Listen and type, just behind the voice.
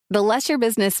The less your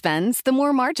business spends, the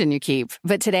more margin you keep.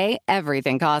 But today,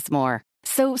 everything costs more.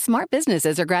 So smart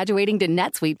businesses are graduating to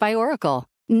NetSuite by Oracle.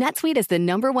 NetSuite is the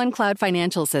 #1 cloud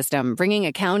financial system, bringing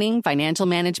accounting, financial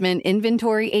management,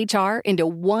 inventory, HR into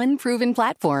one proven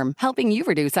platform, helping you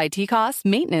reduce IT costs,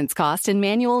 maintenance costs, and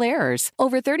manual errors.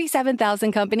 Over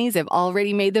 37,000 companies have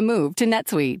already made the move to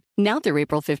NetSuite. Now through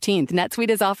April 15th, NetSuite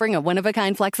is offering a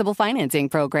one-of-a-kind flexible financing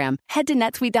program. Head to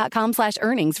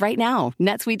netsuite.com/earnings right now.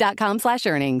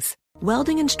 netsuite.com/earnings.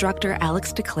 Welding instructor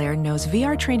Alex DeClaire knows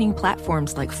VR training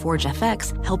platforms like Forge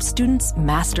FX help students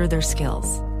master their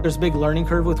skills. There's a big learning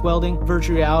curve with welding.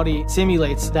 Virtual reality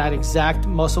simulates that exact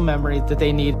muscle memory that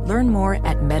they need. Learn more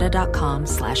at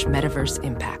meta.com/metaverse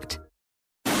impact.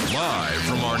 Live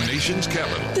from our nation's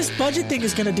capital. This budget thing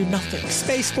is going to do nothing.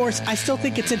 Space Force, I still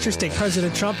think it's interesting.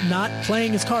 President Trump not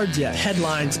playing his cards yet.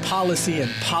 Headlines, policy, and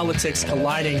politics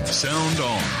colliding. Sound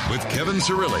On with Kevin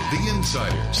Cirilli. The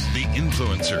insiders, the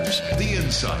influencers, the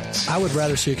insights. I would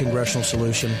rather see a congressional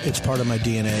solution. It's part of my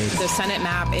DNA. The Senate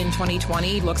map in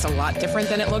 2020 looks a lot different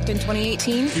than it looked in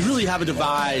 2018. You really have a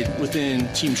divide within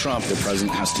Team Trump. The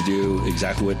president has to do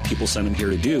exactly what people sent him here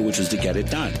to do, which is to get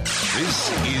it done. This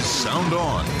is Sound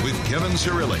On with Kevin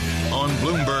Cirilli on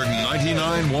Bloomberg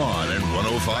 99.1 and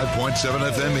 105.7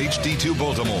 FM HD2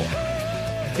 Baltimore.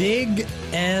 Big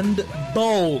and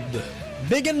bold.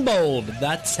 Big and bold.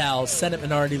 That's how Senate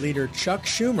Minority Leader Chuck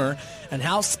Schumer and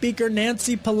House Speaker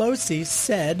Nancy Pelosi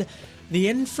said the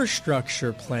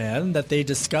infrastructure plan that they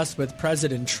discussed with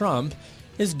President Trump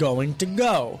is going to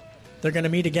go. They're going to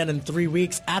meet again in 3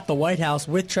 weeks at the White House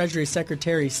with Treasury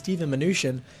Secretary Steven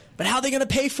Mnuchin. But how are they going to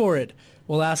pay for it?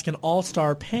 We'll ask an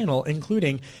all-star panel,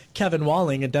 including Kevin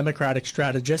Walling, a Democratic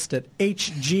strategist at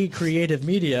HG Creative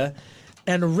Media,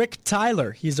 and Rick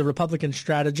Tyler. He's a Republican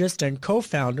strategist and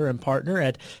co-founder and partner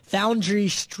at Foundry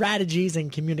Strategies and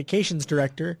Communications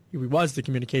Director. He was the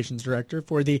communications director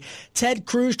for the Ted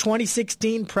Cruz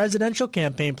 2016 presidential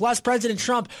campaign. Plus, President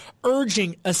Trump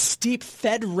urging a steep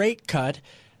Fed rate cut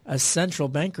as central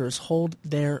bankers hold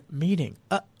their meeting.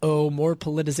 More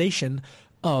politicization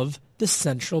of the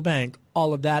central bank.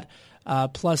 All of that,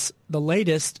 plus the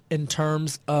latest in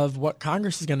terms of what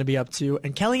Congress is going to be up to.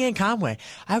 And Kellyanne Conway.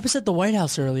 I was at the White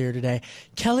House earlier today.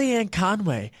 Kellyanne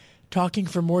Conway talking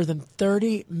for more than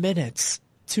 30 minutes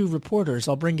to reporters.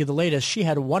 I'll bring you the latest. She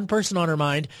had one person on her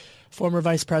mind, former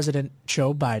Vice President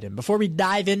Joe Biden. Before we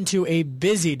dive into a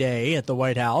busy day at the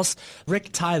White House,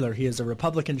 Rick Tyler, he is a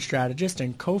Republican strategist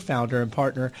and co-founder and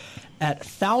partner at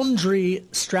Foundry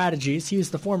Strategies. He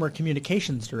is the former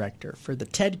communications director for the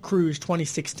Ted Cruz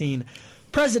 2016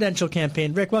 presidential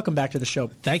campaign. Rick, welcome back to the show.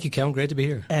 Thank you, Kevin. Great to be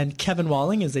here. And Kevin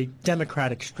Walling is a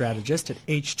Democratic strategist at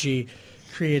HG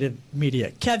Creative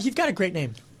Media. Kev, you've got a great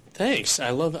name. Thanks.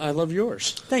 I love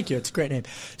yours. Thank you. It's a great name.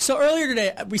 So earlier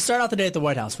today, we start out the day at the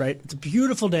White House, right? It's a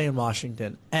beautiful day in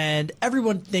Washington. And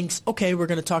everyone thinks, okay, we're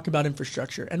going to talk about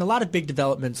infrastructure. And a lot of big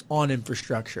developments on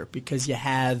infrastructure because you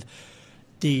have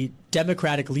the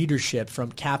Democratic leadership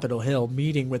from Capitol Hill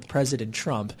meeting with President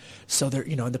Trump. So there,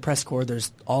 in the press corps,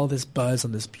 there's all this buzz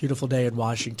on this beautiful day in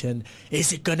Washington.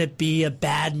 Is it going to be a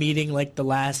bad meeting like the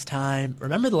last time?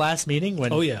 Remember the last meeting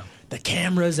when? Oh, yeah. The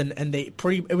cameras and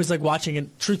it was like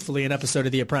watching, truthfully, an episode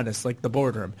of The Apprentice, like the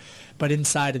boardroom, but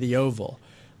inside of the Oval.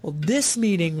 Well, this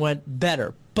meeting went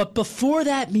better. But before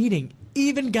that meeting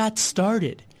even got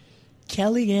started,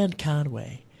 Kellyanne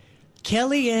Conway,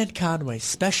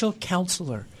 special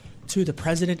counselor to the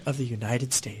President of the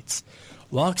United States,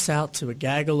 walks out to a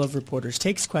gaggle of reporters,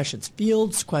 takes questions,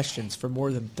 fields questions for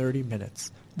more than 30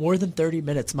 minutes. More than 30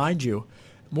 minutes, mind you.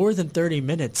 More than 30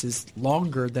 minutes is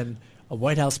longer than a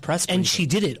White House press briefing. And she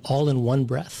did it all in one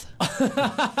breath.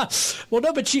 Well,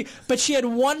 no, but she had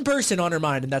one person on her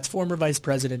mind, and that's former Vice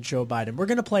President Joe Biden. We're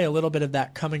going to play a little bit of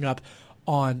that coming up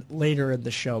on later in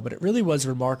the show, but it really was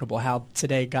remarkable how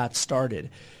today got started.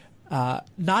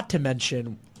 Not to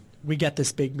mention, we get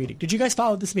this big meeting. Did you guys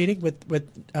follow this meeting with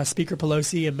Speaker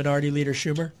Pelosi and Minority Leader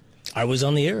Schumer? I was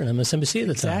on the air in MSNBC at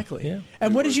the time. Exactly. Yeah.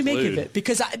 And what did you make of it?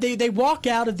 Because they walk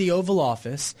out of the Oval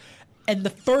Office, and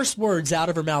the first words out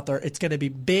of her mouth are, it's going to be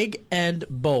big and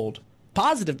bold.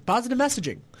 Positive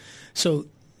messaging. So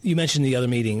you mentioned the other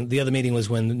meeting. The other meeting was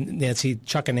when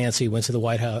Chuck and Nancy went to the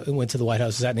White House,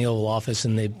 sat in the Oval Office,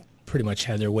 and they pretty much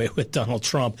had their way with Donald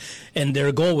Trump. And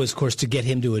their goal was, of course, to get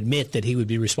him to admit that he would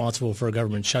be responsible for a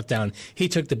government shutdown. He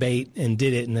took the bait and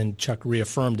did it, and then Chuck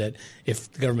reaffirmed it.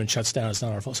 If the government shuts down, it's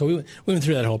not our fault. So we went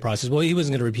through that whole process. Well, he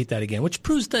wasn't going to repeat that again, which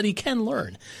proves that he can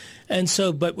learn. And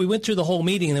so, but we went through the whole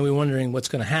meeting, and then we were wondering what's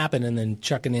going to happen. And then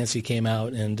Chuck and Nancy came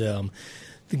out and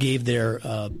gave their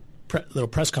little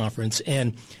press conference.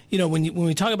 And, when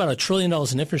we talk about $1 trillion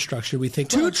in infrastructure, we think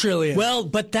 $2 trillion. Well,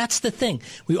 but that's the thing.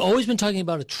 We've always been talking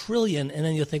about $1 trillion, and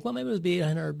then you'll think, well, maybe it would be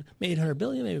 800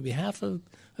 billion, maybe it would be half of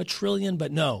 $1 trillion.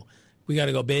 But no, we got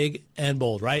to go big and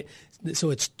bold, right? So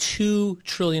it's $2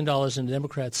 trillion, and the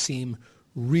Democrats seem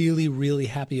really, really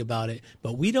happy about it.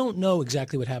 But we don't know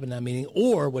exactly what happened in that meeting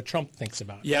or what Trump thinks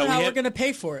about it. Yeah, how we're going to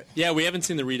pay for it. Yeah, we haven't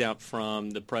seen the readout from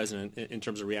the president in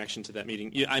terms of reaction to that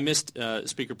meeting. I missed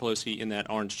Speaker Pelosi in that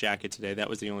orange jacket today. That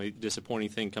was the only disappointing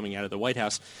thing coming out of the White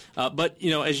House. But,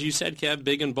 as you said, Kev,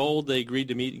 big and bold, they agreed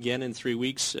to meet again in 3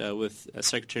 weeks with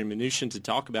Secretary Mnuchin to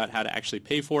talk about how to actually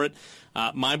pay for it.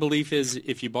 My belief is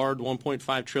if you borrowed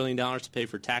 $1.5 trillion to pay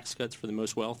for tax cuts for the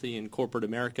most wealthy in corporate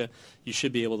America, you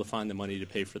should be able to find the money to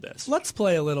pay for this. Let's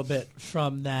play a little bit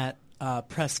from that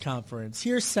press conference.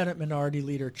 Here's Senate Minority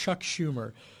Leader Chuck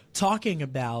Schumer talking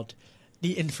about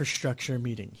the infrastructure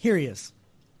meeting. Here he is.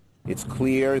 It's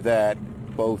clear that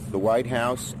both the White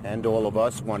House and all of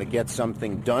us want to get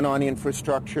something done on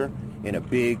infrastructure in a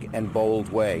big and bold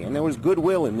way. And there was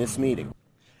goodwill in this meeting.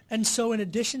 And so in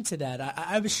addition to that,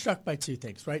 I was struck by two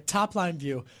things, right? Top line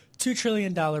view, $2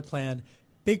 trillion plan,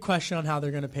 big question on how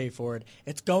they're going to pay for it.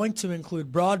 It's going to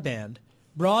include broadband.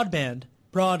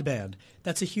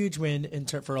 That's a huge win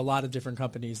for a lot of different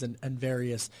companies and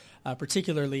various,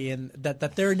 particularly in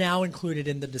that they're now included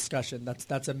in the discussion.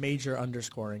 That's a major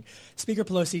underscoring. Speaker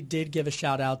Pelosi did give a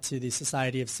shout out to the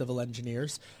Society of Civil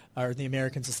Engineers, or the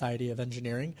American Society of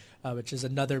Engineering, which is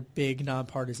another big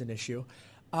nonpartisan issue.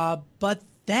 But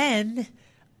then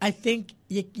I think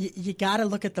you got to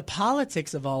look at the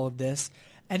politics of all of this.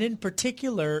 And in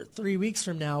particular, 3 weeks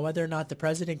from now, whether or not the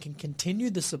president can continue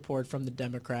the support from the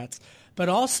Democrats, but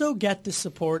also get the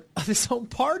support of his own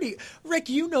party. Rick,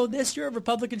 you know this. You're a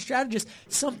Republican strategist.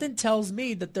 Something tells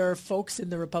me that there are folks in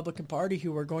the Republican Party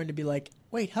who are going to be like,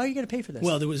 wait, how are you going to pay for this?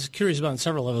 Well, there was curious about on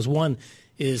several levels. One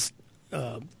is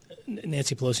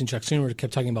Nancy Pelosi and Chuck Schumer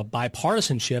kept talking about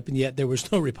bipartisanship, and yet there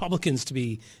was no Republicans to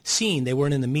be seen. They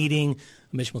weren't in the meeting.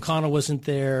 Mitch McConnell wasn't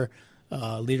there.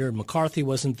 Leader McCarthy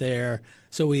wasn't there.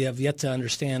 So we have yet to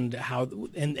understand how.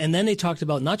 And then they talked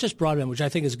about not just broadband, which I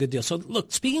think is a good deal. So look,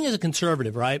 speaking as a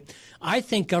conservative, right, I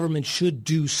think government should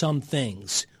do some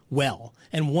things well.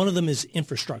 And one of them is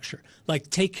infrastructure, like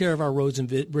take care of our roads and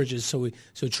bridges so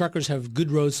truckers have good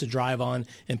roads to drive on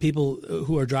and people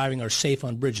who are driving are safe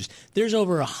on bridges. There's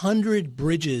over 100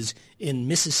 bridges in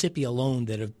Mississippi alone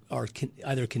that are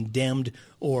either condemned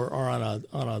or are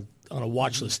on a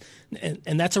watch list.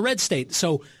 And that's a red state.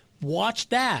 So watch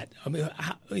that. I mean,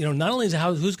 not only is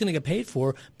who's going to get paid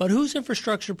for, but whose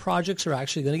infrastructure projects are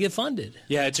actually going to get funded.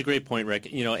 Yeah, it's a great point, Rick.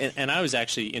 And I was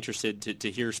actually interested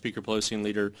to hear Speaker Pelosi and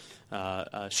Leader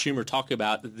Schumer talk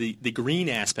about the green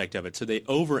aspect of it. So they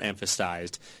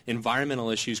overemphasized environmental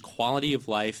issues, quality of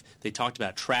life. They talked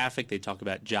about traffic. They talked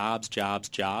about jobs.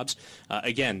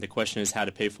 Again, the question is how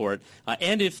to pay for it.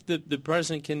 And if the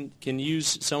president can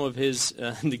use some of his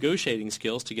negotiating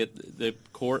skills to get the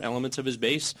core elements of his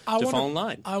base to fall in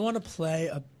line. I want to play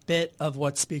a bit of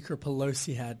what Speaker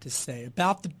Pelosi had to say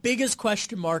about the biggest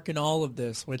question mark in all of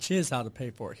this, which is how to pay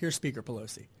for it. Here's Speaker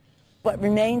Pelosi. What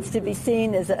remains to be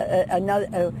seen is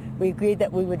another. We agreed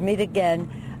that we would meet again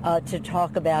to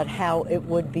talk about how it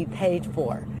would be paid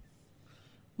for.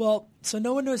 Well, so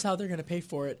no one knows how they're going to pay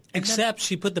for it, except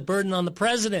she put the burden on the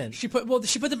president. She put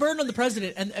the burden on the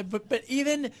president, but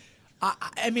even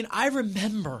I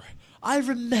remember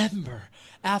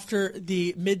after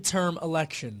the midterm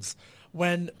elections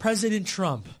when President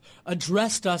Trump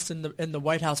addressed us in the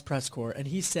White House press corps, and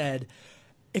he said,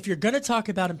 if you're going to talk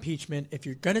about impeachment, if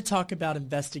you're going to talk about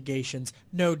investigations,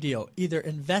 no deal. Either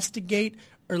investigate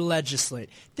or legislate.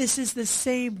 This is the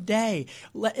same day,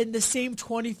 in the same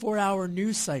 24-hour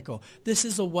news cycle. This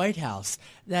is a White House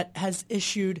that has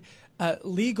issued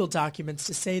legal documents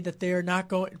to say that they are not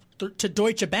going to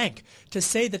Deutsche Bank to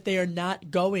say that they are not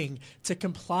going to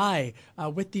comply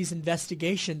with these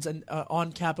investigations and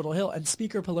on Capitol Hill. And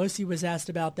Speaker Pelosi was asked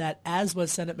about that, as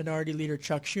was Senate Minority Leader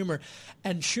Chuck Schumer.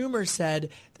 And Schumer said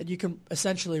that you can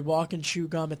essentially walk and chew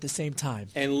gum at the same time.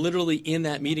 And literally in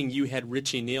that meeting, you had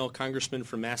Richie Neal, congressman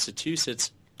from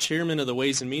Massachusetts, chairman of the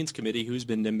Ways and Means Committee, who's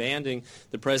been demanding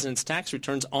the president's tax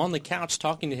returns, on the couch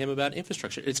talking to him about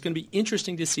infrastructure. It's going to be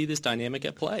interesting to see this dynamic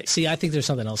at play. See, I think there's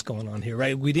something else going on here,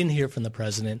 right? We didn't hear from the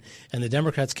president, and the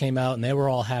Democrats came out, and they were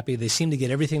all happy. They seem to get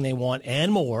everything they want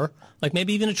and more, like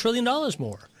maybe even $1 trillion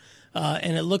more.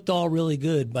 And it looked all really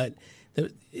good, but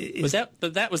But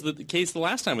that was the case the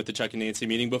last time with the Chuck and Nancy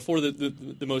meeting before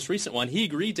the most recent one. He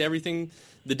agreed to everything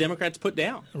the Democrats put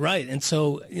down. Right. And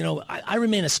so, I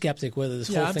remain a skeptic whether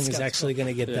this whole thing is actually going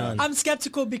to get done. I'm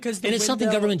skeptical because it's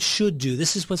something government should do.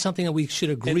 This is something that we should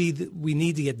agree that we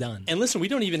need to get done. And listen, we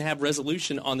don't even have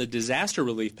resolution on the disaster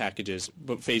relief packages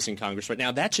facing Congress right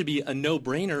now. That should be a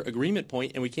no-brainer agreement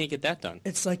point, and we can't get that done.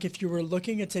 It's like if you were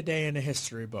looking at today in a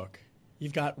history book.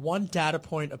 You've got one data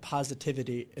point of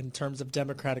positivity in terms of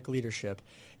Democratic leadership.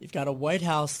 You've got a White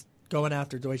House going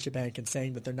after Deutsche Bank and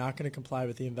saying that they're not going to comply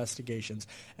with the investigations.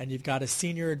 And you've got a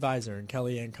senior advisor in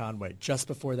Kellyanne Conway just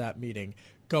before that meeting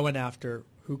going after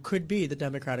who could be the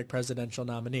Democratic presidential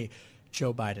nominee,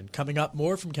 Joe Biden. Coming up,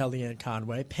 more from Kellyanne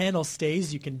Conway. Panel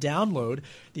stays. You can download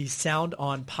the Sound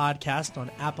On podcast on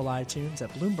Apple iTunes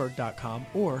at Bloomberg.com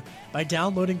or by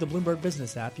downloading the Bloomberg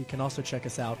Business app. You can also check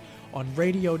us out on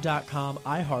radio.com,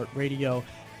 iHeartRadio,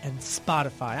 and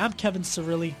Spotify. I'm Kevin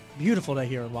Cirilli. Beautiful day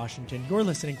here in Washington. You're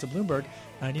listening to Bloomberg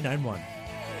 99.1.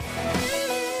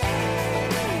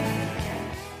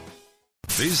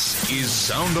 This is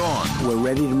Sound On. We're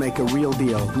ready to make a real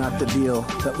deal, not the deal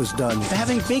that was done. They're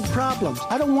having big problems.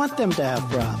 I don't want them to have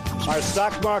problems. Our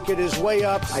stock market is way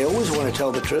up. I always want to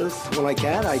tell the truth. When I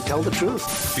can, I tell the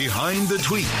truth. Behind the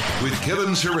Tweet with Kevin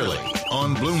Cirilli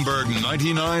on Bloomberg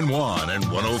 99.1 and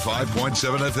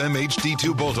 105.7 FM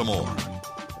HD2 Baltimore.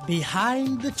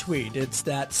 Behind the Tweet. It's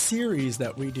that series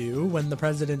that we do when the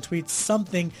president tweets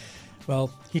something.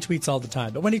 Well, he tweets all the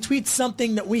time, but when he tweets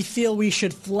something that we feel we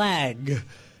should flag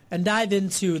and dive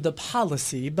into the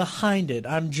policy behind it,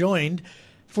 I'm joined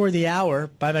for the hour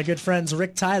by my good friends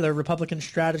Rick Tyler, Republican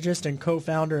strategist and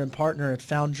co-founder and partner at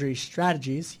Foundry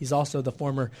Strategies. He's also the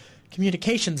former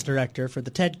communications director for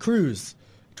the Ted Cruz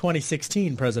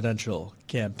 2016 presidential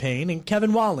campaign, and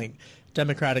Kevin Walling,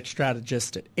 Democratic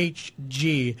strategist at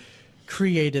HG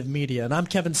Creative Media. And I'm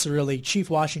Kevin Cirilli, chief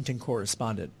Washington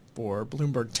correspondent for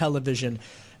Bloomberg Television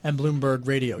and Bloomberg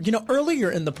Radio.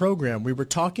 Earlier in the program, we were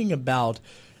talking about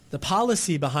the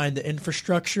policy behind the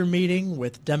infrastructure meeting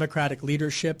with Democratic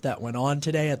leadership that went on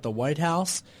today at the White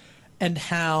House and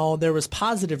how there was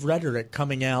positive rhetoric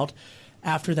coming out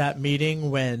after that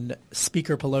meeting when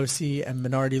Speaker Pelosi and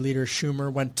Minority Leader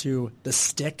Schumer went to the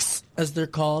sticks, as they're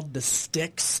called, the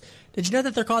sticks. Did you know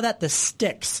that they're called that? The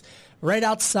sticks. Right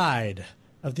outside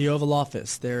of the Oval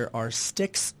Office, there are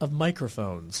sticks of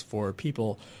microphones for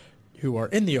people who are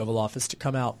in the Oval Office to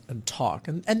come out and talk.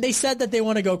 And they said that they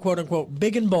want to go, quote unquote,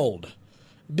 big and bold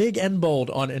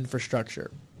on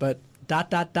infrastructure. But ...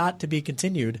 to be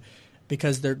continued,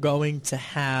 because they're going to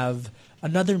have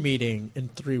another meeting in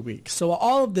 3 weeks. So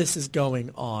all of this is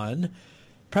going on.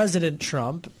 President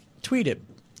Trump tweeted,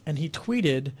 and he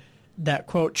tweeted that,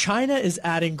 quote, China is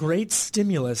adding great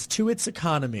stimulus to its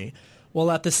economy while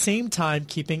at the same time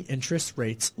keeping interest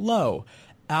rates low.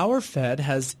 Our Fed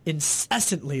has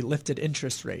incessantly lifted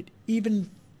interest rate, even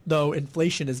though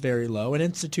inflation is very low, and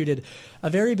instituted a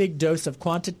very big dose of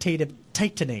quantitative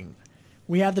tightening.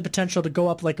 We have the potential to go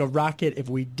up like a rocket if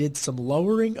we did some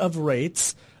lowering of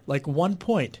rates, like 1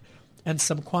 point, and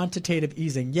some quantitative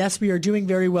easing. Yes, we are doing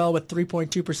very well with 3.2%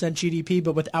 GDP,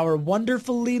 but with our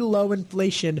wonderfully low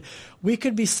inflation, we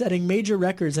could be setting major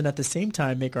records and at the same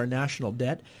time make our national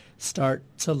debt start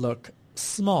to look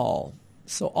small.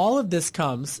 So all of this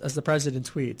comes, as the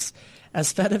president tweets,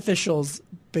 as Fed officials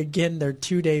began a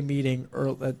two-day meeting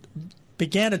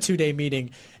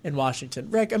in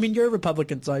Washington. Rick, you're a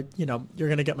Republican, so you're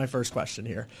going to get my first question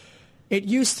here. It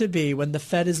used to be when the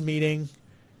Fed is meeting,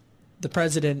 the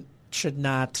president should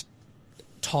not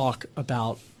talk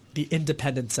about the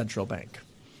independent central bank.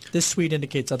 This tweet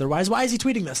indicates otherwise. Why is he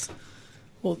tweeting this?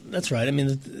 Well, that's right.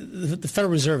 The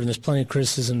Federal Reserve, and there's plenty of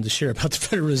criticism to share about the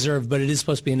Federal Reserve, but it is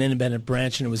supposed to be an independent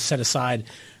branch, and it was set aside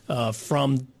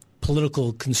from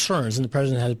political concerns. And the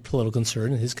president had a political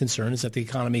concern, and his concern is that the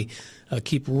economy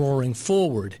keep roaring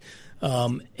forward.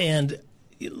 And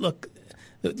look,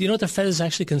 you know what the Fed is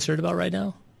actually concerned about right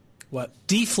now? What?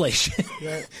 Deflation.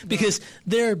 Yeah, because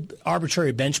their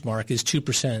arbitrary benchmark is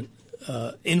 2%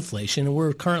 inflation, and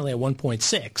we're currently at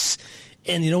 1.6.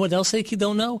 And you know what else they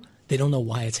don't know? They don't know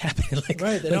why it's happening.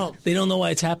 They don't. They don't know why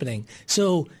it's happening.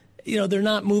 So, they're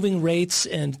not moving rates,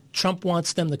 and Trump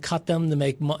wants them to cut them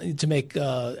to make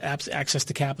access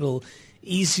to capital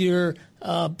easier.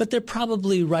 But they're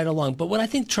probably right along. But what I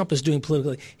think Trump is doing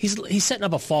politically, he's setting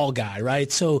up a fall guy,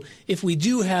 right? So if we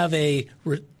do have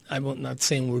I'm not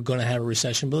saying we're going to have a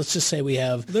recession, but let's just say we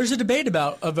have. There's a debate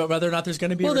about whether or not there's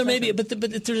going to be. Well, a recession. there may be,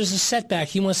 but if there's a setback,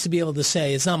 he wants to be able to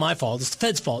say it's not my fault; it's the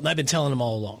Fed's fault, and I've been telling him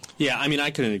all along. Yeah, I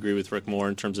couldn't agree with Rick more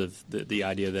in terms of the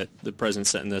idea that the president's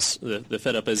setting the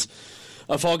Fed up as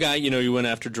A fall guy, he went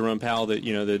after Jerome Powell,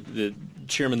 the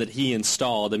chairman that he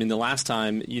installed. I mean, the last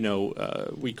time,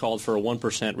 we called for a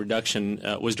 1% reduction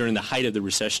was during the height of the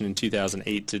recession in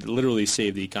 2008 to literally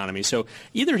save the economy. So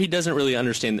either he doesn't really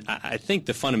understand, I think,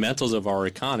 the fundamentals of our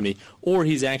economy, or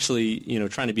he's actually,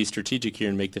 trying to be strategic here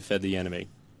and make the Fed the enemy.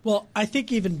 Well, I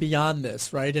think even beyond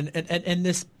this, right, and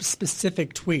this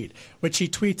specific tweet, which he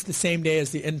tweets the same day as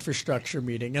the infrastructure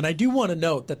meeting, and I do want to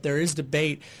note that there is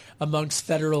debate amongst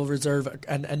Federal Reserve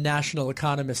and national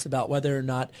economists about whether or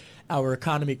not our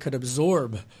economy could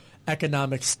absorb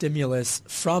economic stimulus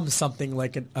from something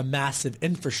like a massive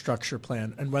infrastructure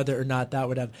plan, and whether or not that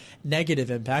would have negative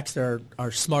impacts. There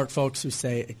are smart folks who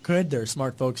say it could. There are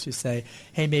smart folks who say,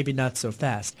 hey, maybe not so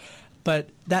fast. But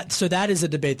that is a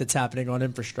debate that's happening on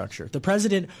infrastructure. The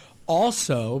president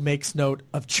also makes note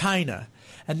of China.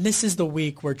 And this is the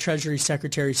week where Treasury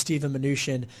Secretary Steven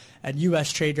Mnuchin and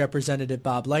U.S. Trade Representative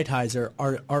Bob Lighthizer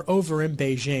are over in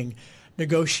Beijing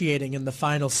negotiating in the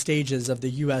final stages of the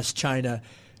U.S.-China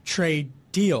trade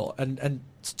deal. And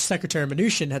Secretary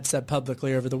Mnuchin had said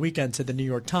publicly over the weekend to the New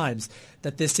York Times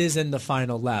that this is in the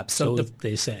final lap. So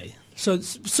they say. So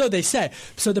they say.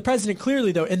 So the president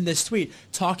clearly, though, in this tweet,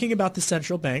 talking about the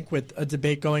central bank with a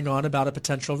debate going on about a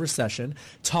potential recession,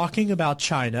 talking about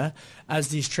China as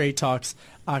these trade talks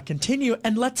continue.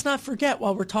 And let's not forget,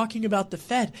 while we're talking about the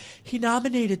Fed, he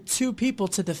nominated 2 people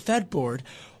to the Fed board,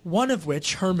 one of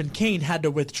which, Herman Cain, had to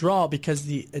withdraw because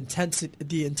the intense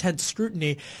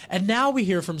scrutiny. And now we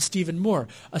hear from Stephen Moore,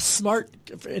 a smart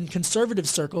in conservative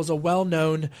circles, a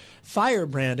well-known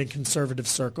firebrand in conservative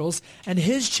circles, and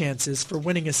his chances for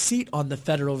winning a seat on the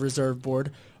Federal Reserve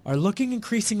Board are looking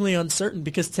increasingly uncertain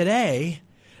because today,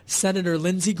 Senator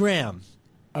Lindsey Graham,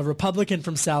 a Republican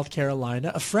from South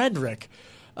Carolina, a friend, Rick,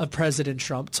 of President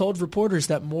Trump, told reporters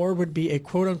that Moore would be a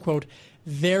quote-unquote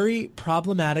very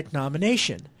problematic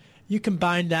nomination. You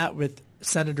combine that with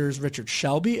Senators Richard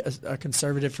Shelby, a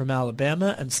conservative from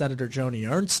Alabama, and Senator Joni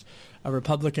Ernst, a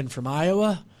Republican from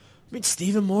Iowa. I mean,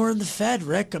 Stephen Moore in the Fed,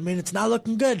 Rick. I mean, it's not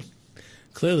looking good.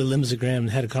 Clearly, Lindsey Graham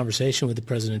had a conversation with the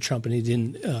President Trump, and he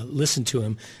didn't listen to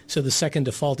him. So the second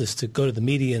default is to go to the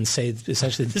media and say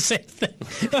essentially the same thing,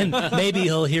 and maybe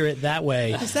he'll hear it that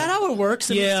way. Is that how it works?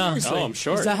 Yeah. Seriously. Oh, I'm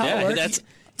sure. Is that how it works?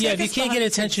 Yeah, if you can't get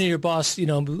attention to your boss, he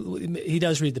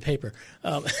does read the paper.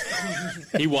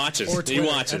 He watches. He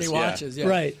watches.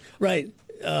 Yeah. Right.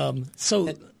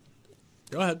 So.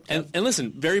 Go ahead. And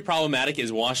listen, very problematic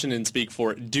is Washington speak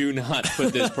for do not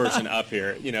put this person up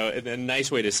here. A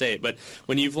nice way to say it. But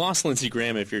when you've lost Lindsey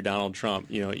Graham, if you're Donald Trump,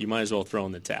 you might as well throw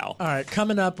in the towel. All right,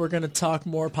 coming up, we're going to talk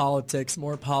more politics,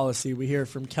 more policy. We hear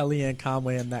from Kellyanne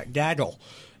Conway and that gaggle,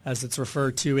 as it's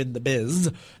referred to in the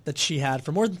biz, that she had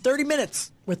for more than 30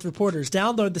 minutes with reporters.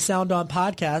 Download the Sound On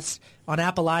podcast on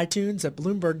Apple iTunes at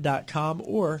Bloomberg.com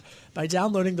or by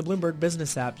downloading the Bloomberg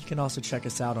Business app. You can also check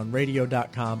us out on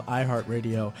Radio.com,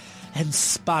 iHeartRadio, and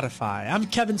Spotify. I'm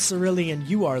Kevin Cirilli, and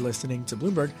you are listening to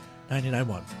Bloomberg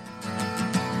 99.1.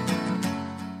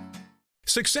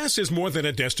 Success is more than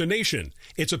a destination.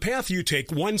 It's a path you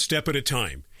take one step at a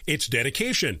time. It's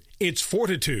dedication, it's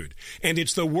fortitude, and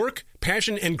it's the work,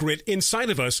 passion, and grit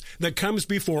inside of us that comes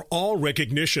before all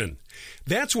recognition.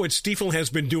 That's what Stifel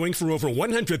has been doing for over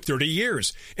 130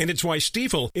 years, and it's why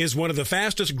Stifel is one of the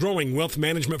fastest growing wealth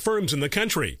management firms in the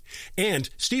country. And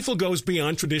Stifel goes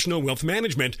beyond traditional wealth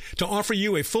management to offer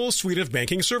you a full suite of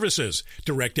banking services,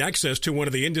 direct access to one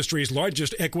of the industry's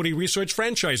largest equity research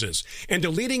franchises, and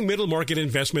a leading middle market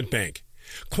investment bank.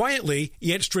 Quietly,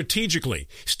 yet strategically,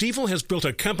 Stifel has built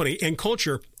a company and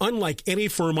culture unlike any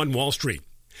firm on Wall Street.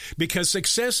 Because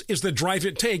success is the drive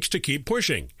it takes to keep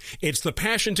pushing. It's the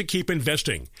passion to keep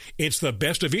investing. It's the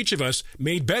best of each of us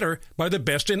made better by the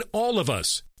best in all of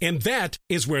us. And that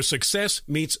is where success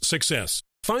meets success.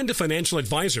 Find a financial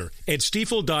advisor at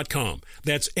Stifel.com.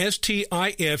 That's Stifel.com.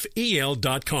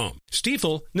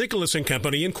 Stifel, Nicholas &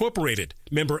 Company, Incorporated.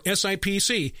 Member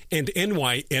SIPC and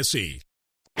NYSE.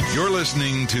 You're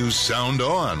listening to Sound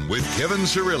On with Kevin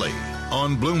Cirilli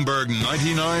on Bloomberg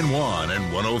 99.1 and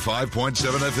 105.7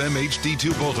 FM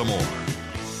HD2 Baltimore.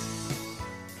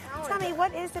 Tell me,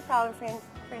 what is the problem,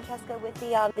 Francesca, with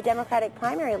the Democratic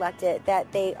primary elected? Are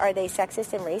they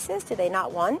sexist and racist? Do they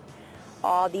not want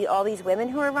all these women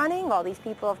who are running, all these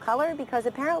people of color? Because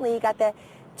apparently you got the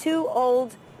 2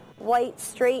 old, white,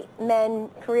 straight men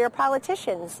career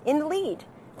politicians in the lead.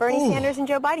 Bernie Sanders and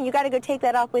Joe Biden. You got to go take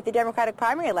that up with the Democratic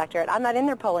primary electorate. I'm not in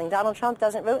their polling. Donald Trump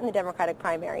doesn't vote in the Democratic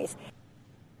primaries.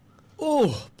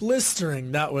 Oh,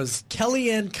 blistering. That was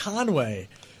Kellyanne Conway.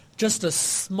 Just a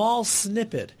small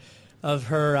snippet of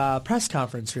her press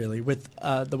conference, really, with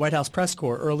the White House press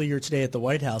corps earlier today at the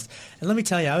White House. And let me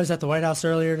tell you, I was at the White House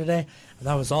earlier today, and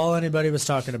that was all anybody was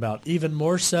talking about, even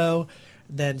more so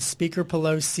than Speaker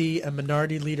Pelosi and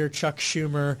Minority Leader Chuck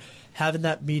Schumer having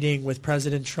that meeting with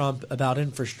President Trump about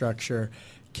infrastructure.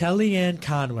 Kellyanne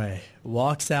Conway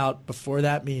walks out before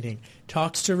that meeting,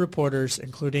 talks to reporters,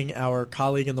 including our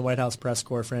colleague in the White House press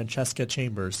corps, Francesca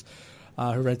Chambers,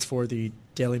 who writes for the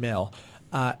Daily Mail,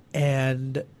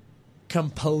 and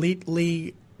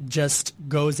completely just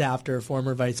goes after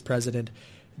former Vice President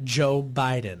Joe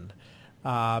Biden,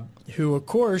 who, of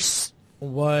course,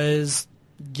 was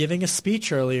giving a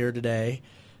speech earlier today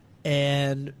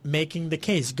and making the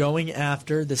case, going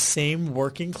after the same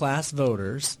working class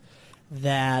voters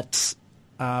that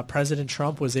President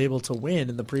Trump was able to win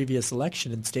in the previous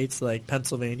election in states like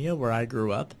Pennsylvania, where I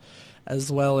grew up,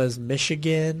 as well as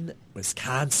Michigan,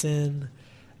 Wisconsin,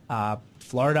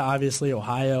 Florida, obviously,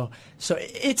 Ohio. So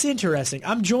it's interesting.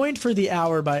 I'm joined for the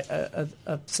hour by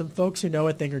some folks who know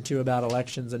a thing or two about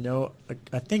elections and know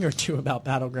a thing or two about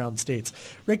battleground states.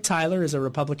 Rick Tyler is a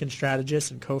Republican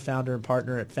strategist and co-founder and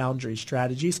partner at Foundry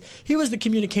Strategies. He was the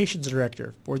communications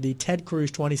director for the Ted Cruz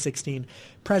 2016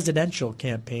 presidential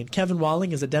campaign. Kevin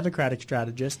Walling is a Democratic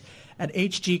strategist at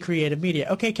HG Creative Media.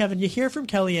 Okay, Kevin, you hear from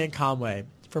Kellyanne Conway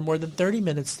for more than 30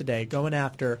 minutes today going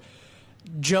after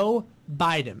Joe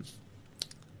Biden.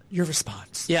 Your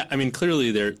response? Yeah, I mean,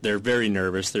 clearly they're very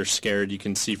nervous. They're scared. You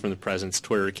can see from the president's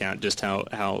Twitter account just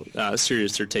how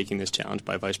serious they're taking this challenge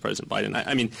by Vice President Biden.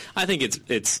 I mean, I think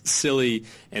it's silly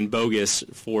and bogus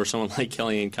for someone like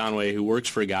Kellyanne Conway, who works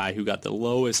for a guy who got the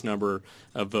lowest number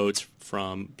of votes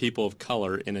from people of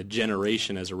color in a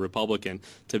generation as a Republican,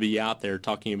 to be out there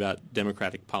talking about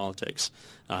Democratic politics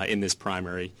in this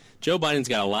primary. Joe Biden's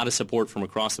got a lot of support from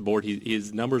across the board.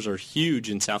 His numbers are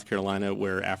huge in South Carolina,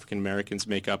 where African Americans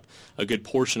make up a good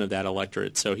portion of that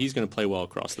electorate. So he's going to play well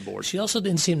across the board. She also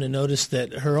didn't seem to notice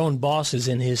that her own boss is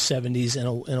in his 70s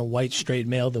and a white straight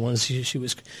male, the ones she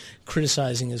was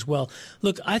criticizing as well.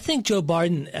 Look, I think Joe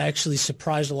Biden actually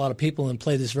surprised a lot of people and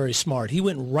played this very smart. He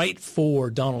went right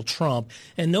for Donald Trump,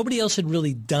 and nobody else had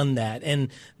really done that. And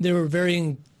there were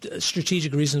varying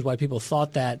strategic reasons why people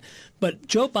thought that. But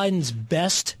Joe Biden's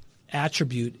best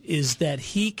attribute is that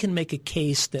he can make a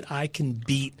case that I can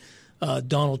beat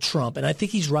Donald Trump, and I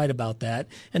think he's right about that.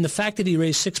 And the fact that he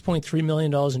raised $6.3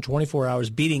 million in 24 hours,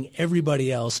 beating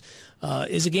everybody else,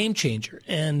 is a game changer.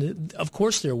 And, of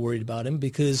course, they're worried about him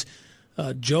because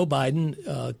Joe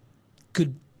Biden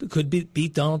could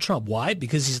beat Donald Trump. Why?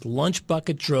 Because he's Lunch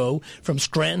Bucket Joe from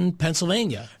Scranton,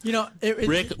 Pennsylvania. You know,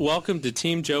 Rick, welcome to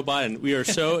Team Joe Biden. We are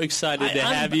so excited to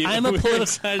have you. I'm a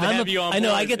political. I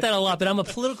know I get that a lot, but I'm a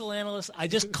political analyst. I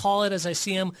just call it as I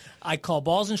see him. I call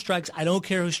balls and strikes. I don't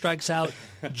care who strikes out.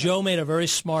 Joe made a very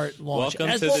smart launch.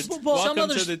 Welcome to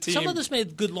the team. Some others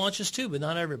made good launches too, but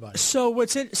not everybody. So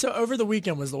over the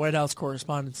weekend was the White House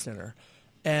Correspondents' Dinner.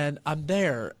 And I'm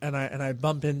there, and I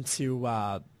bump into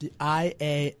the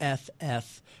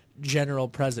IAFF General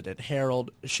President, Harold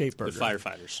Schaeferger. The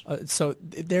firefighters. So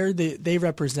they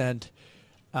represent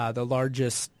the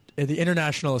largest, the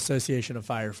International Association of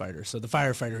Firefighters, so the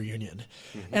firefighter union.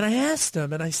 Mm-hmm. And I asked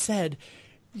them, and I said,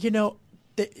 you know,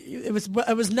 it was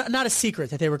not a secret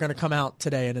that they were going to come out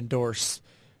today and endorse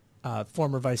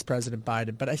former Vice President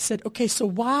Biden. But I said, okay, so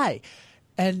why?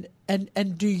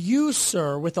 And do you,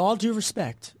 sir, with all due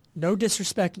respect, no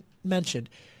disrespect mentioned,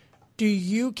 do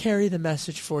you carry the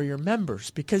message for your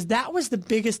members? Because that was the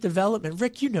biggest development.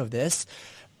 Rick, you know this.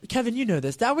 Kevin, you know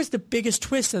this. That was the biggest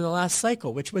twist in the last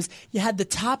cycle, which was you had the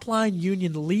top-line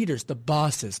union leaders, the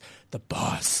bosses, the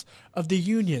boss of the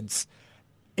unions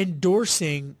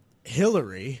endorsing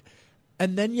Hillary.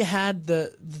 And then you had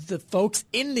the folks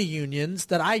in the unions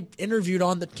that I interviewed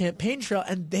on the campaign trail,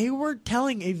 and they were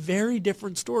telling a very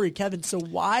different story, Kevin. So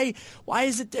why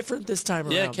is it different this time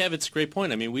around? Yeah, Kev, it's a great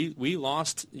point. I mean, we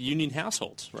lost union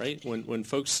households, right? When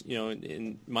folks, you know,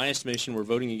 in my estimation, were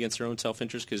voting against their own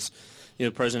self-interest because, you know,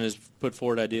 the president has put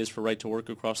forward ideas for right to work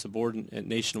across the board and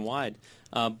nationwide.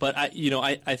 But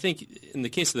I think in the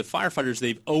case of the firefighters,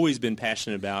 they've always been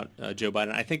passionate about Joe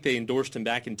Biden. I think they endorsed him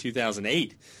back in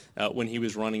 2008 when he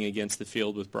was running against the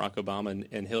field with Barack Obama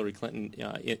and Hillary Clinton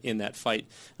in that fight.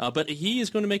 But he is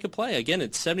going to make a play. Again,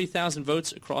 it's 70,000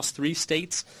 votes across 3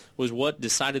 states was what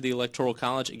decided the Electoral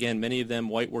College. Again, many of them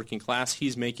white working class.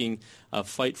 He's making a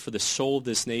fight for the soul of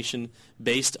this nation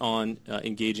based on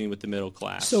engaging with the middle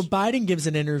class. So Biden gives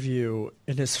an interview,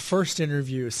 in his first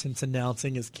interview since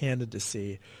announcing his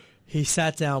candidacy. He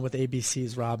sat down with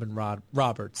ABC's Robin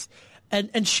Roberts,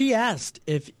 And she asked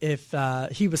if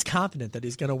he was confident that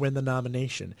he's going to win the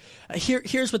nomination.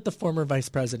 Here's what the former vice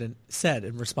president said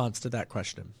in response to that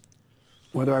question.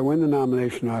 Whether I win the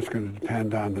nomination or not is going to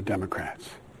depend on the Democrats.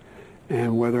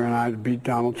 And whether or not I beat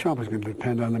Donald Trump is going to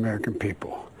depend on the American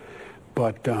people.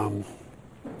 But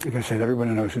like I said,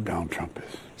 everybody knows who Donald Trump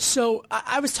is. So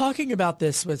I was talking about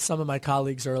this with some of my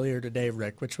colleagues earlier today,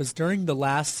 Rick, which was during the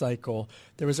last cycle,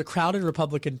 there was a crowded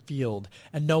Republican field,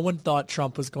 and no one thought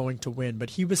Trump was going to win, but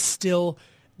he was still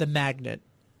the magnet,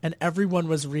 and everyone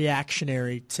was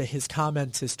reactionary to his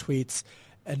comments, his tweets,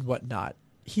 and whatnot.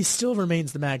 He still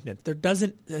remains the magnet. There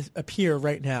doesn't appear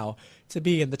right now to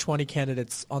be in the 20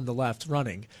 candidates on the left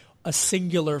running a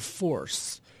singular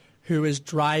force who is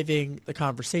driving the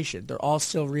conversation. They're all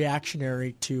still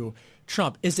reactionary to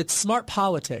Trump. Is it smart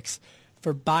politics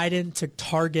for Biden to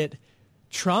target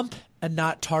Trump and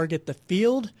not target the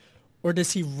field, or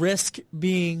does he risk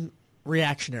being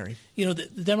reactionary? You know,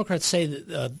 the Democrats say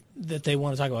that they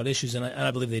want to talk about issues, and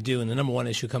I believe they do, and the number one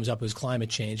issue comes up is climate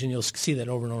change, and you'll see that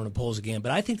over and over in the polls again.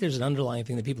 But I think there's an underlying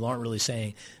thing that people aren't really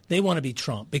saying. They want to beat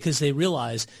Trump because they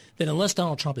realize that unless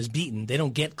Donald Trump is beaten, they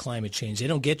don't get climate change. They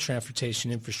don't get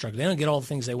transportation infrastructure. They don't get all the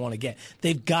things they want to get.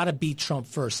 They've got to beat Trump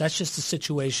first. That's just the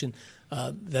situation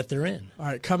that they're in. All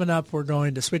right, coming up, we're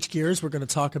going to switch gears. We're going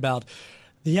to talk about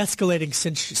the escalating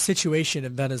situation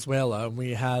in Venezuela.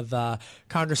 We have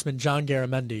Congressman John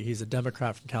Garamendi. He's a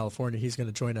Democrat from California. He's going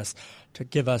to join us to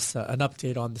give us an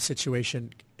update on the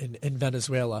situation in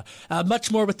Venezuela. Much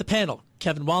more with the panel.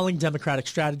 Kevin Walling, Democratic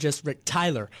strategist. Rick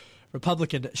Tyler,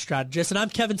 Republican strategist. And I'm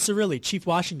Kevin Cirilli, Chief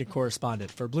Washington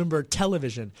Correspondent for Bloomberg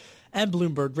Television and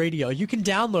Bloomberg Radio. You can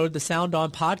download the Sound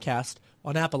On podcast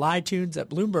on Apple iTunes at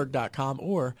Bloomberg.com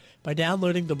or by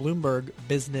downloading the Bloomberg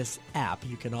Business app.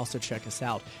 You can also check us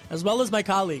out, as well as my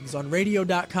colleagues on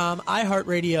Radio.com,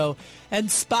 iHeartRadio, and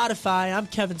Spotify. I'm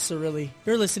Kevin Cirilli.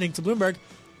 You're listening to Bloomberg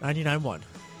 99.1.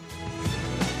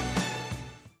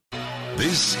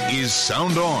 This is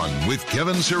Sound On with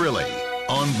Kevin Cirilli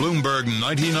on Bloomberg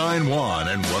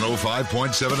 99.1 and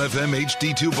 105.7 FM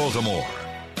HD2 Baltimore.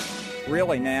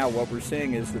 Really now what we're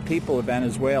seeing is the people of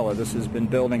Venezuela, this has been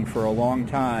building for a long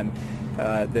time,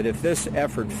 that if this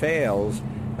effort fails,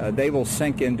 they will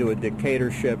sink into a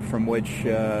dictatorship from which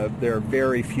there are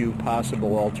very few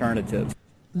possible alternatives.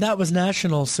 That was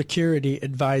National Security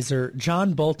Advisor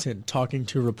John Bolton talking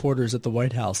to reporters at the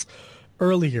White House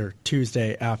earlier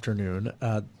Tuesday afternoon.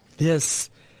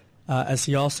 As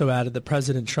he also added that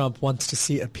President Trump wants to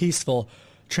see a peaceful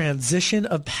transition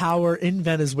of power in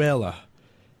Venezuela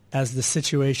as the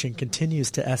situation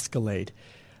continues to escalate,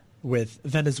 with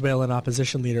Venezuelan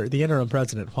opposition leader, the interim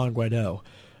president, Juan Guaido,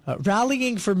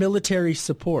 rallying for military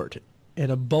support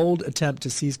in a bold attempt to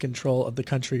seize control of the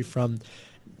country from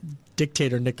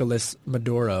dictator Nicolas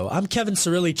Maduro. I'm Kevin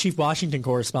Cirilli, Chief Washington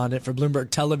Correspondent for Bloomberg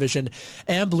Television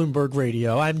and Bloomberg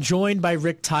Radio. I'm joined by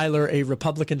Rick Tyler, a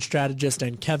Republican strategist,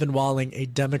 and Kevin Walling, a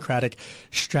Democratic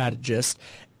strategist.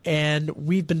 And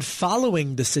we've been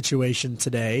following the situation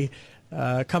today.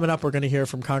 Coming up, we're going to hear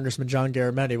from Congressman John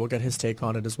Garamendi. We'll get his take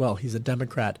on it as well. He's a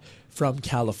Democrat from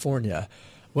California.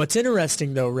 What's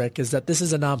interesting, though, Rick, is that this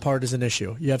is a nonpartisan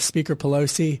issue. You have Speaker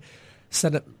Pelosi,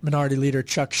 Senate Minority Leader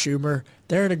Chuck Schumer.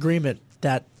 They're in agreement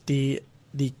that the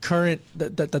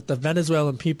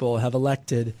Venezuelan people have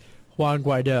elected Juan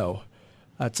Guaido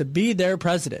to be their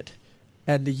president.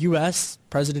 And the U.S.,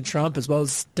 President Trump, as well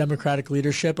as Democratic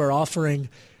leadership, are offering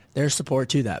their support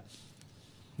to that.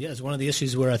 Yeah, it's one of the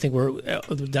issues where I think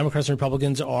the Democrats and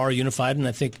Republicans are unified, and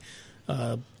I think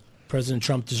President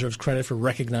Trump deserves credit for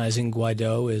recognizing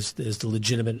Guaido as the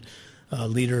legitimate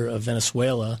leader of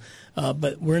Venezuela.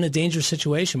 But we're in a dangerous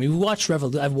situation. I mean,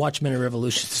 I've watched many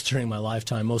revolutions during my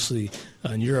lifetime, mostly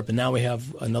in Europe, and now we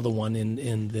have another one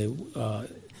in the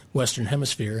Western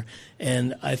Hemisphere.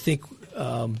 And I think,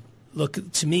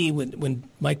 look, to me, when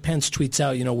Mike Pence tweets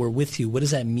out, we're with you, what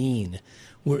does that mean?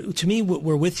 To me,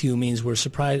 we're with you means we're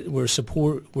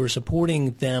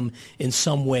supporting them in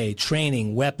some way,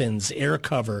 training, weapons, air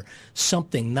cover,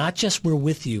 something. Not just we're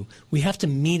with you. We have to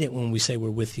mean it when we say we're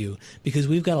with you, because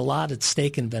we've got a lot at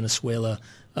stake in Venezuela.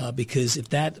 Because if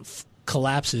that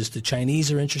collapses, the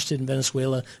Chinese are interested in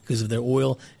Venezuela because of their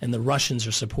oil, and the Russians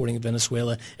are supporting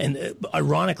Venezuela. And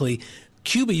ironically,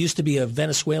 Cuba used to be a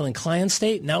Venezuelan client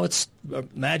state. Now it's,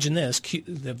 imagine this,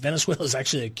 Venezuela is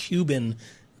actually a Cuban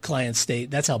client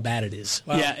state. That's how bad it is.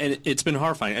 Wow. Yeah, and it's been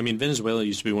horrifying. I mean, Venezuela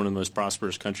used to be one of the most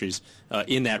prosperous countries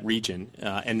in that region,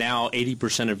 and now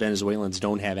 80% of Venezuelans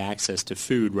don't have access to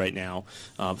food right now.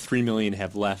 3 million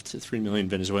have left. 3 million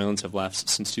Venezuelans have left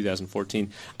since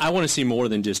 2014. I want to see more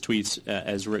than just tweets,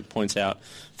 as Rick points out,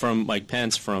 from Mike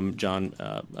Pence, from John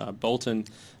Bolton,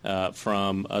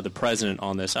 from the president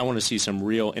on this. I want to see some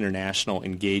real international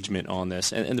engagement on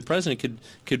this, and the president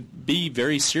could be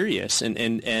very serious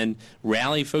and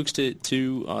rally folks to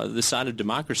the side of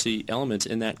democracy elements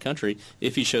in that country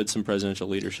if he showed some presidential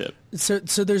leadership. So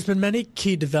there's been many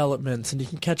key developments, and you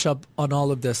can catch up on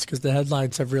all of this because the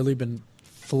headlines have really been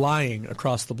flying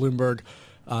across the Bloomberg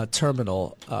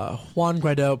terminal. Juan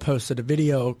Guaido posted a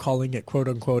video calling it, quote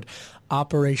unquote,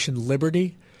 Operation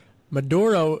Liberty.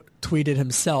 Maduro tweeted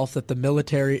himself that the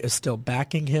military is still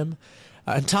backing him.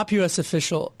 And top U.S.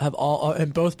 officials have all,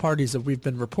 and both parties that we've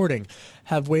been reporting,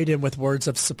 have weighed in with words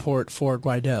of support for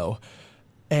Guaido.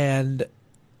 And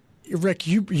Rick,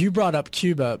 you brought up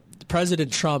Cuba.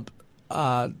 President Trump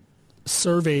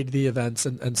surveyed the events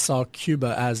and saw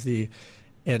Cuba as the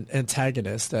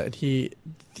antagonist. He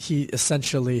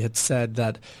essentially had said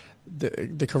that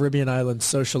the Caribbean island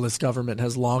socialist government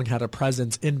has long had a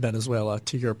presence in Venezuela,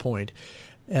 to your point,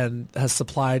 and has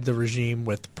supplied the regime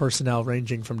with personnel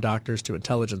ranging from doctors to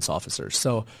intelligence officers.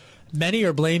 So many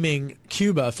are blaming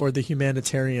Cuba for the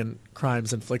humanitarian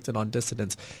crimes inflicted on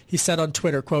dissidents. He said on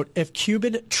Twitter, quote, if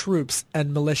Cuban troops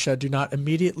and militia do not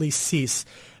immediately cease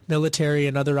military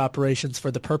and other operations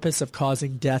for the purpose of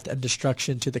causing death and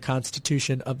destruction to the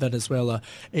Constitution of Venezuela,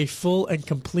 a full and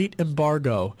complete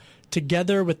embargo,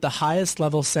 together with the highest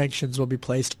level sanctions, will be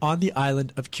placed on the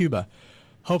island of Cuba.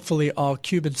 Hopefully all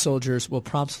Cuban soldiers will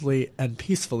promptly and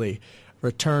peacefully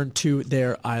return to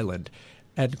their island,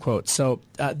 end quote. So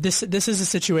this is a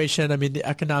situation, I mean, the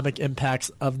economic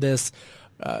impacts of this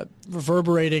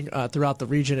reverberating throughout the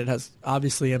region. It has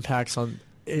obviously impacts on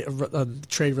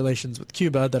trade relations with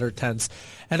Cuba that are tense.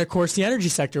 And, of course, the energy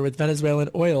sector with Venezuelan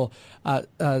oil,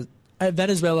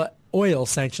 Venezuela oil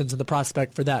sanctions and the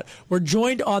prospect for that. We're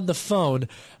joined on the phone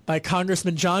by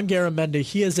Congressman John Garamendi.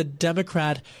 He is a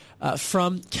Democrat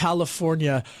from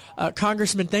California.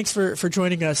 Congressman, thanks for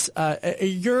joining us.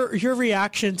 Your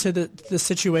reaction to the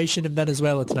situation in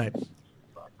Venezuela tonight?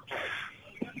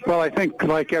 Well, I think,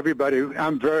 like everybody,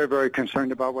 I'm very, very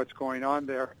concerned about what's going on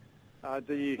there.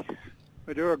 The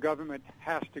Maduro government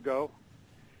has to go,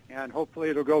 and hopefully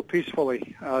it'll go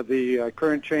peacefully. The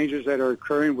current changes that are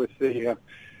occurring with the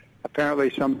apparently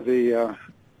some of the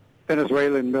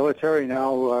Venezuelan military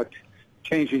now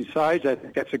changing sides, I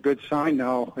think that's a good sign.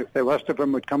 Now, if the rest of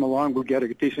them would come along, we'd get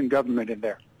a decent government in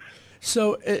there.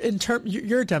 So,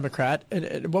 you're a Democrat,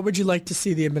 and what would you like to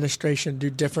see the administration do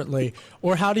differently,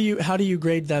 or how do you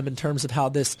grade them in terms of how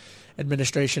this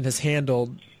administration has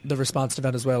handled the response to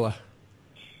Venezuela?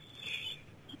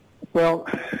 Well,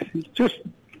 just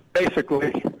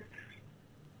basically,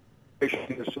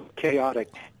 it's chaotic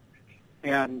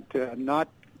and not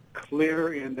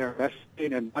clear in their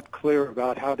messaging and not clear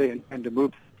about how they intend to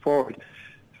move forward.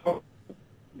 So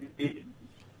the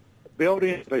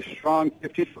building of a strong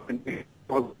 50-foot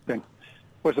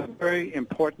was a very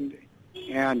important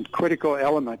and critical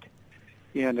element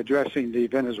in addressing the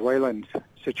Venezuelan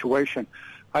situation.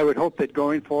 I would hope that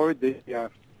going forward, the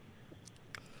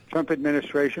Trump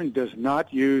administration does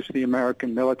not use the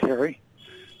American military.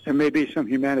 There may be some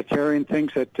humanitarian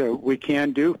things that we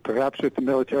can do, perhaps with the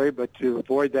military, but to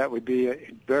avoid that would be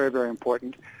very, very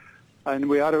important. And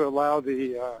we ought to allow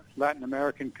the Latin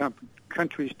American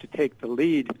countries to take the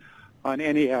lead on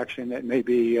any action that may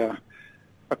be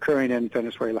occurring in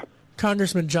Venezuela.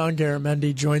 Congressman John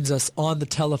Garamendi joins us on the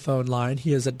telephone line.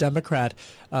 He is a Democrat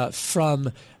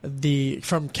from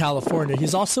California.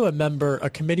 He's also a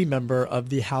committee member of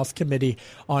the House Committee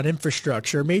on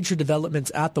Infrastructure. Major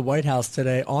developments at the White House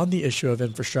today on the issue of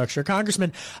infrastructure.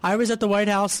 Congressman, I was at the White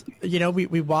House. You know,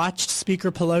 we watched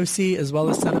Speaker Pelosi as well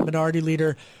as Senate Minority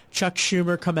Leader Chuck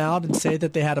Schumer come out and say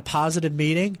that they had a positive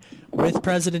meeting with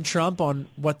President Trump on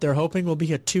what they're hoping will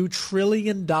be a $2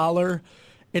 trillion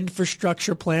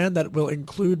infrastructure plan that will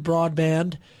include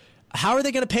broadband. How are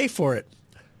they going to pay for it?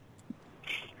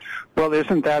 Well,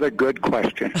 isn't that a good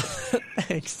question?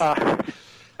 Thanks. And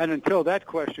until that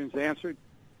question's answered,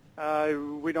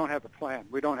 we don't have a plan.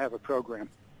 We don't have a program.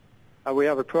 We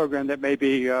have a program that may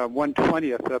be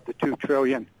 1/20th of the $2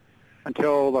 trillion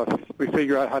until we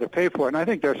figure out how to pay for it. And I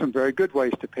think there are some very good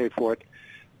ways to pay for it.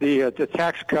 The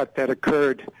tax cut that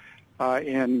occurred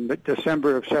in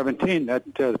December of 2017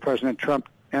 that President Trump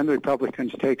and the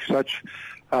Republicans take such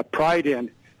pride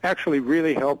in actually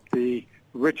really helped the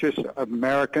richest of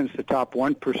Americans, the top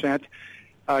 1%.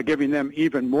 giving them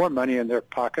even more money in their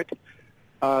pocket.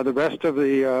 The rest of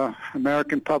the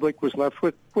American public was left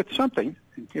with something.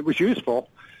 It was useful.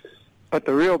 But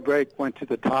the real break went to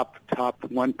the top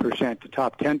 1%, the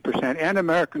top 10%, and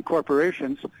American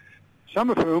corporations, some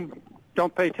of whom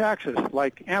don't pay taxes,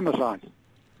 like Amazon.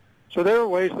 So there are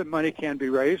ways that money can be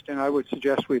raised, and I would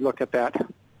suggest we look at that.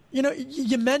 You know,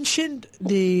 you mentioned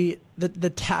the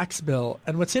tax bill,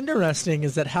 and what's interesting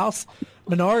is that House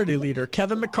Minority Leader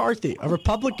Kevin McCarthy, a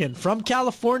Republican from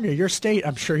California, your state,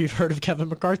 I'm sure you've heard of Kevin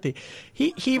McCarthy,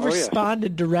 he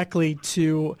responded directly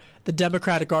to the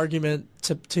Democratic argument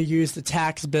to use the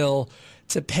tax bill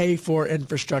to pay for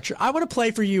infrastructure. I want to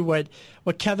play for you what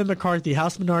Kevin McCarthy,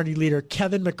 House Minority Leader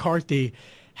Kevin McCarthy,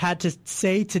 had to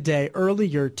say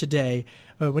earlier today,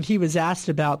 when he was asked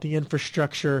about the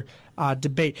infrastructure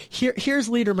debate. Here's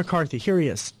Leader McCarthy. Here he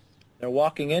is. They're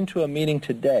walking into a meeting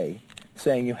today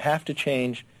saying you have to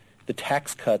change the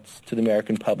tax cuts to the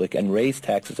American public and raise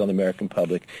taxes on the American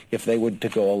public if they were to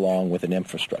go along with an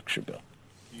infrastructure bill.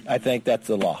 I think that's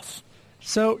a loss.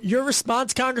 So your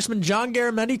response, Congressman John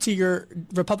Garamendi, to your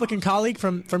Republican colleague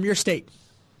from your state?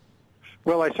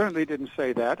 Well, I certainly didn't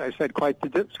say that. I said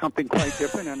something quite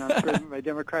different, and I'm sure my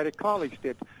Democratic colleagues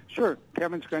did. Sure,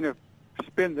 Kevin's going to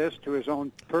spin this to his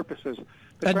own purposes.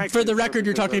 But and for the record,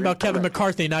 you're talking about Kevin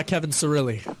McCarthy, not Kevin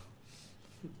Cirilli.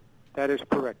 That is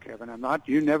correct, Kevin. I'm not.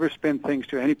 You never spin things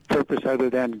to any purpose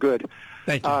other than good.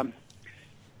 Thank you.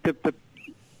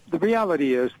 The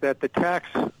reality is that the tax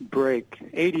break,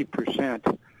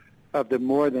 80% of the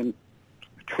more than $1.5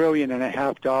 trillion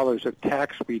of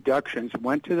tax reductions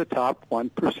went to the top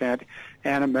 1%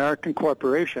 and American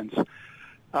corporations.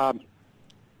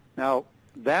 Now,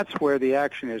 that's where the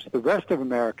action is. The rest of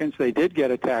Americans, they did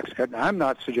get a tax cut. I'm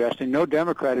not suggesting, no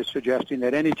Democrat is suggesting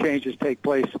that any changes take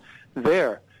place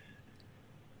there.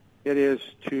 It is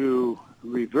to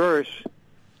reverse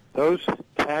those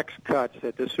tax cuts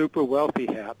that the super wealthy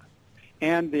have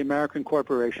and the American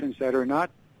corporations that are not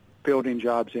building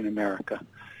jobs in America,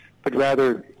 but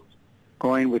rather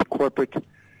going with corporate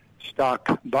stock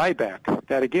buyback.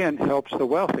 That, again, helps the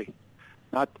wealthy,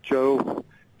 not Joe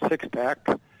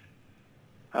Sixpack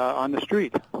on the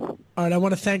street. All right, I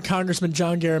want to thank Congressman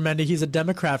John Garamendi. He's a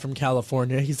Democrat from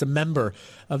California. He's a member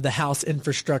of the House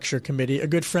Infrastructure Committee, a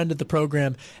good friend of the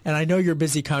program, and I know you're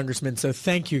busy, Congressman, so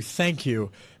thank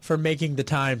you for making the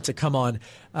time to come on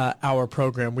our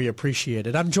program. We appreciate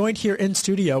it. I'm joined here in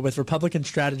studio with Republican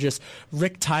strategist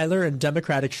Rick Tyler and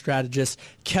Democratic strategist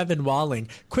Kevin Walling.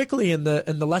 Quickly, in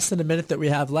the less than a minute that we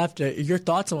have left, your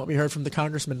thoughts on what we heard from the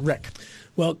Congressman. Rick.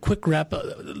 Well, quick wrap.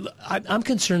 I'm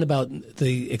concerned about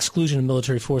the exclusion of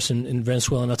military force in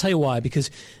Venezuela, and I'll tell you why.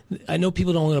 Because I know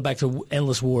people don't want to go back to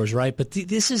endless wars, right? But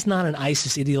this is not an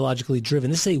ISIS ideologically driven.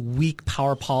 This is a weak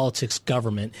power politics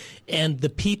government, and the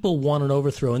people want an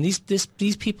overthrow. And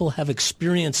these people have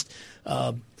experienced.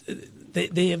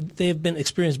 They have been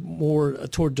experienced more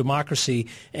toward democracy,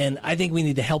 and I think we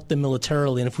need to help them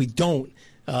militarily. And if we don't,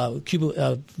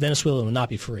 Venezuela will not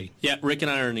be free. Yeah, Rick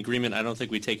and I are in agreement. I don't think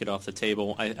we take it off the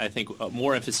table. I think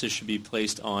more emphasis should be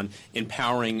placed on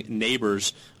empowering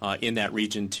neighbors in that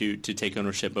region to take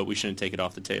ownership, but we shouldn't take it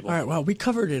off the table. All right, well, we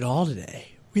covered it all today.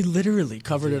 We literally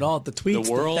covered it all. The tweets,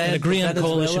 the world, and agree on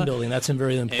coalition building. That's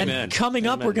very important. Amen. And coming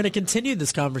up, we're going to continue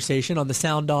this conversation on the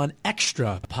Sound On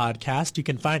Extra podcast. You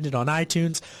can find it on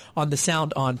iTunes, on the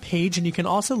Sound On page, and you can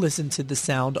also listen to the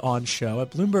Sound On show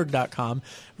at Bloomberg.com,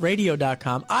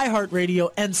 Radio.com,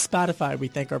 iHeartRadio, and Spotify. We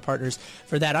thank our partners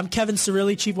for that. I'm Kevin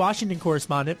Cirilli, Chief Washington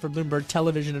Correspondent for Bloomberg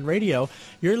Television and Radio.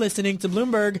 You're listening to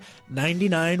Bloomberg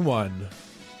 99.1.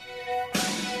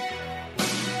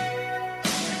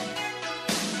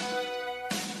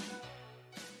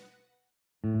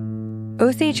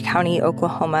 Osage County,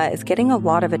 Oklahoma is getting a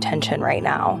lot of attention right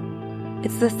now.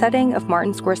 It's the setting of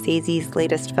Martin Scorsese's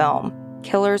latest film,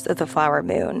 Killers of the Flower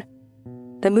Moon.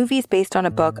 The movie's based on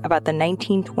a book about the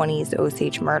 1920s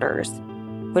Osage murders,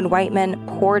 when white men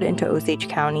poured into Osage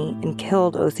County and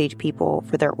killed Osage people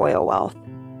for their oil wealth.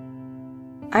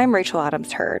 I'm Rachel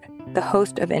Adams Heard, the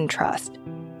host of In Trust,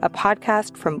 a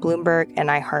podcast from Bloomberg and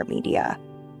iHeartMedia.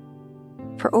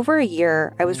 For over a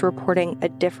year, I was reporting a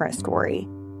different story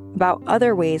about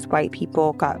other ways white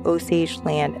people got Osage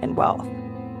land and wealth,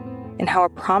 and how a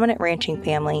prominent ranching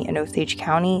family in Osage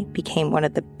County became one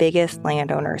of the biggest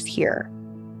landowners here.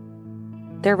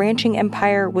 Their ranching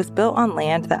empire was built on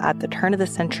land that at the turn of the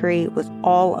century was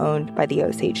all owned by the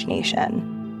Osage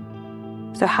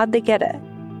Nation. So how'd they get it?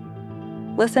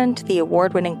 Listen to the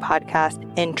award-winning podcast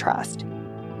In Trust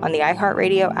on the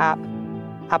iHeartRadio app,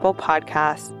 Apple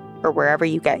Podcasts, or wherever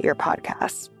you get your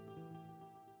podcasts.